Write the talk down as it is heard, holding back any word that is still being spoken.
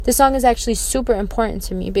This song is actually super important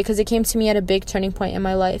to me because it came to me at a big turning point in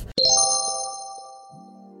my life.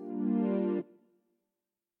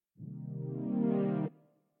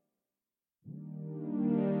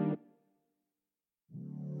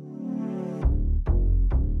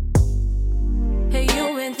 Hey,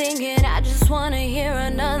 you've been thinking I just wanna hear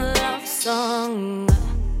another love song.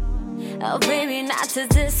 Oh, baby, not to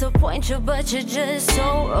disappoint you, but you're just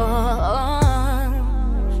so wrong.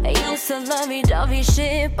 I used to lovey-dovey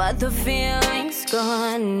shit, but the feeling's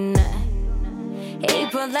gone.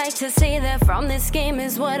 People like to say that from this game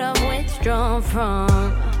is what I've withdrawn from.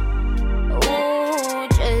 Ooh,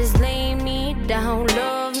 just lay me down,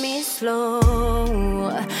 love me slow.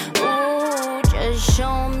 Ooh, just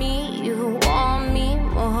show me you want me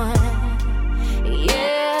more.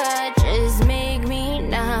 Yeah, just make me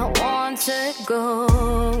not want to go.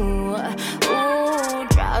 Ooh,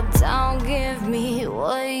 drop down, give me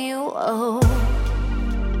what you owe.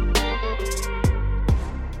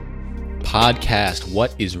 Podcast,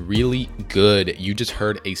 what is really good? You just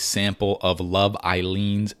heard a sample of Love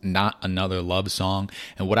Eileen's Not Another Love Song.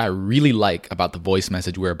 And what I really like about the voice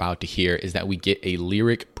message we're about to hear is that we get a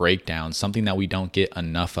lyric breakdown, something that we don't get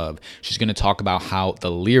enough of. She's going to talk about how the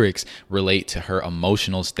lyrics relate to her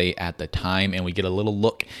emotional state at the time, and we get a little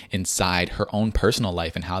look inside her own personal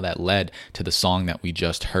life and how that led to the song that we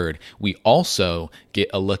just heard. We also get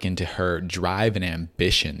a look into her drive and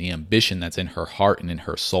ambition, the ambition that's in her heart and in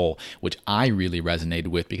her soul, which I really resonated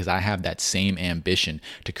with because I have that same ambition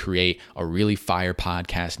to create a really fire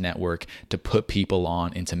podcast network, to put people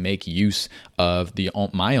on and to make use of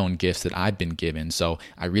my own gifts that I've been given. So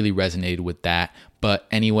I really resonated with that. But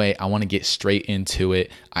anyway, I want to get straight into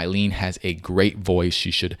it. Eileen has a great voice.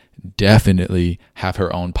 She should definitely have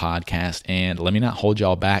her own podcast. And let me not hold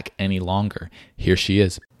y'all back any longer. Here she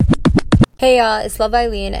is. Hey y'all, it's Love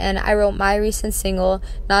Eileen, and I wrote my recent single,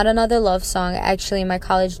 Not Another Love Song, actually in my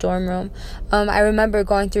college dorm room. I remember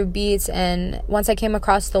going through beats, and once I came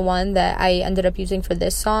across the one that I ended up using for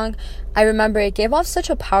this song, I remember it gave off such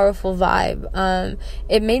a powerful vibe.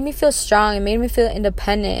 It made me feel strong, it made me feel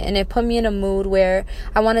independent, and it put me in a mood where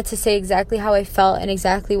I wanted to say exactly how I felt and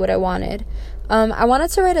exactly what I wanted. I wanted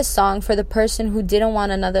to write a song for the person who didn't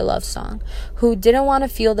want another love song, who didn't want to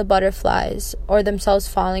feel the butterflies or themselves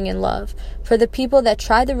falling in love, for the people that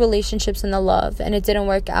tried the relationships and the love and it didn't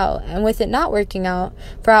work out, and with it not working out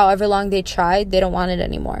for however long they tried, they don't want it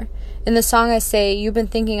anymore. In the song I say, you've been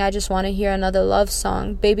thinking I just want to hear another love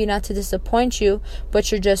song. Baby, not to disappoint you,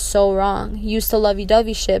 but you're just so wrong. Used to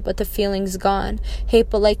lovey-dovey shit, but the feeling's gone. Hate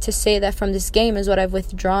but like to say that from this game is what I've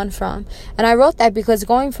withdrawn from. And I wrote that because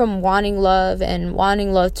going from wanting love and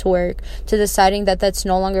wanting love to work to deciding that that's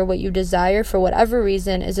no longer what you desire for whatever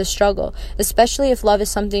reason is a struggle, especially if love is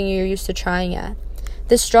something you're used to trying at.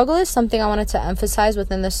 This struggle is something I wanted to emphasize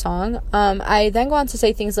within the song. I then go on to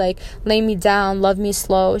say things like, lay me down, love me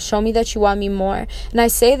slow, show me that you want me more. And I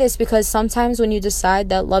say this because sometimes when you decide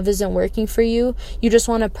that love isn't working for you, you just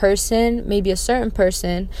want a person, maybe a certain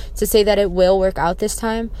person, to say that it will work out this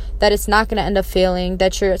time, that it's not going to end up failing,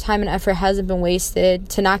 that your time and effort hasn't been wasted,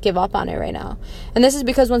 to not give up on it right now. And this is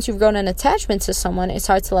because once you've grown an attachment to someone, it's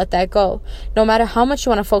hard to let that go. No matter how much you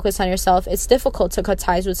want to focus on yourself, it's difficult to cut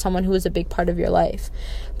ties with someone who is a big part of your life.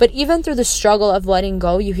 But even through the struggle of letting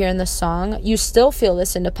go you hear in the song, you still feel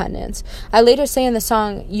this independence. I later say in the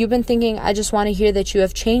song, you've been thinking I just want to hear that you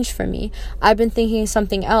have changed for me. I've been thinking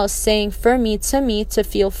something else, saying for me to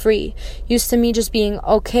feel free. Used to me just being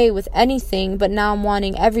okay with anything, but now I'm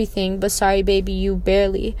wanting everything, but sorry baby, you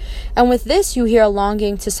barely. And with this, you hear a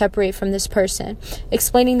longing to separate from this person,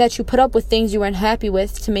 explaining that you put up with things you weren't happy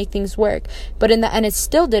with to make things work, but in the end it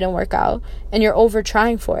still didn't work out, and you're over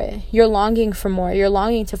trying for it. You're longing for more. You're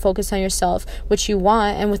longing to focus on yourself, which you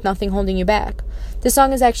want, and with nothing holding you back. This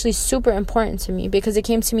song is actually super important to me because it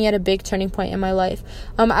came to me at a big turning point in my life.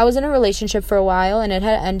 I was in a relationship for a while and it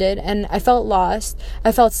had ended, and I felt lost.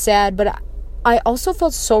 I felt sad, but I also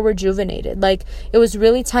felt so rejuvenated. Like, it was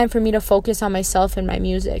really time for me to focus on myself and my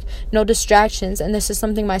music. No distractions, and this is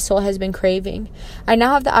something my soul has been craving. I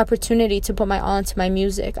now have the opportunity to put my all into my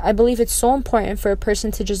music. I believe it's so important for a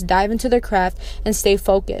person to just dive into their craft and stay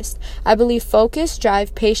focused. I believe focus,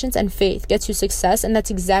 drive, patience, and faith gets you success, and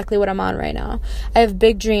that's exactly what I'm on right now. I have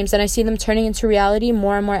big dreams, and I see them turning into reality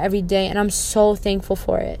more and more every day, and I'm so thankful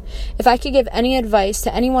for it. If I could give any advice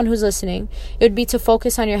to anyone who's listening, it would be to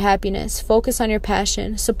focus on your happiness, focus on your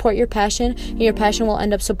passion, support your passion, and your passion will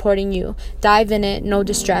end up supporting you. Dive in it, no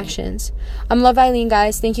distractions. I'm Love Eileen,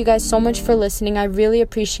 guys. Thank you guys so much for listening. I really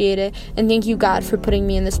appreciate it, and thank you, God, for putting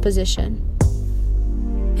me in this position.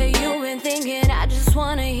 Hey, you've been thinking I just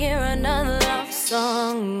wanna hear another love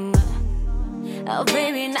song. Oh,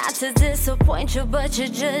 baby, not to disappoint you, but you're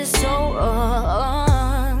just so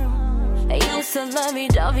wrong. I used to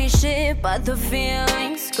lovey-dovey shit, but the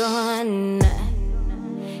feeling's gone.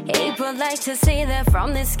 Hate but like to say that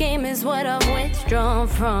from this game is what I've withdrawn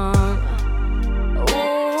from.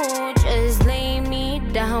 Ooh, just lay me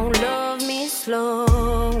down, love me slow.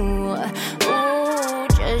 Ooh,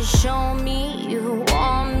 just show me you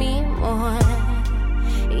want me more.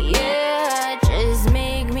 Yeah, just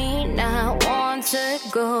make me not want to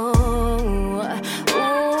go.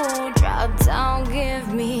 Ooh, drop down, give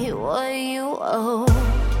me what you owe.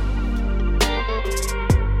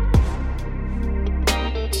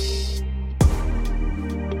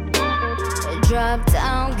 Drop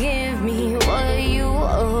down, give me what you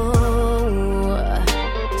owe.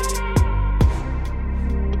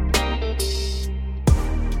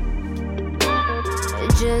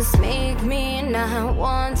 Just make me not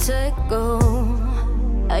want to go.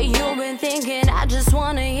 You've been thinking I just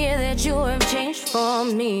wanna hear that you have changed for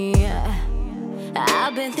me.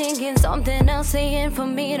 I've been thinking something else, saying for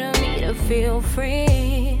me to feel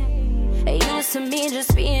free. It used to me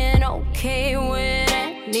just being okay with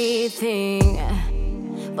anything,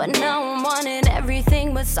 but now I'm wanting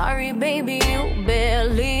everything. But sorry, baby, you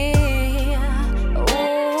barely.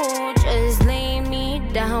 Ooh, just lay me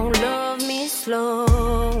down, love me slow.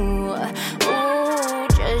 Ooh,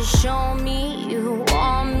 just show me you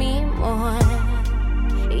want me more.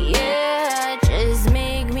 Yeah, just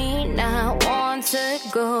make me not want to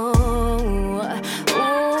go.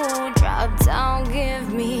 Ooh, drop down,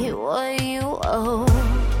 give me what you owe.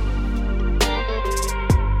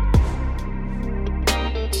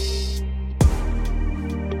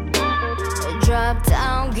 Drop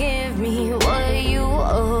down, give me what you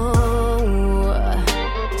owe.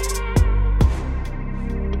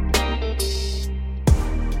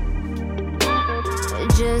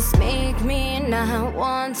 Just make me not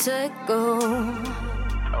want to go. Ooh,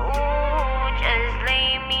 just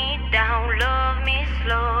lay me down, love me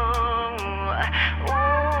slow.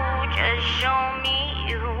 Ooh, just show me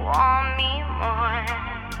you want me more.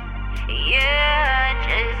 Yeah,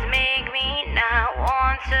 just make me not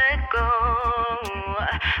want to go.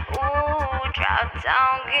 Ooh, drop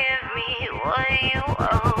down, give me what you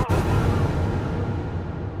owe.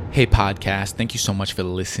 Hey podcast, thank you so much for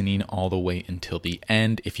listening all the way until the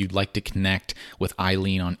end. If you'd like to connect with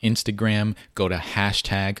Eileen on Instagram, go to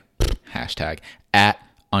hashtag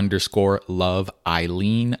 @_love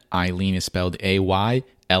Eileen. Eileen is spelled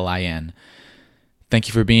AYLIN. Thank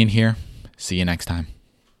you for being here. See you next time.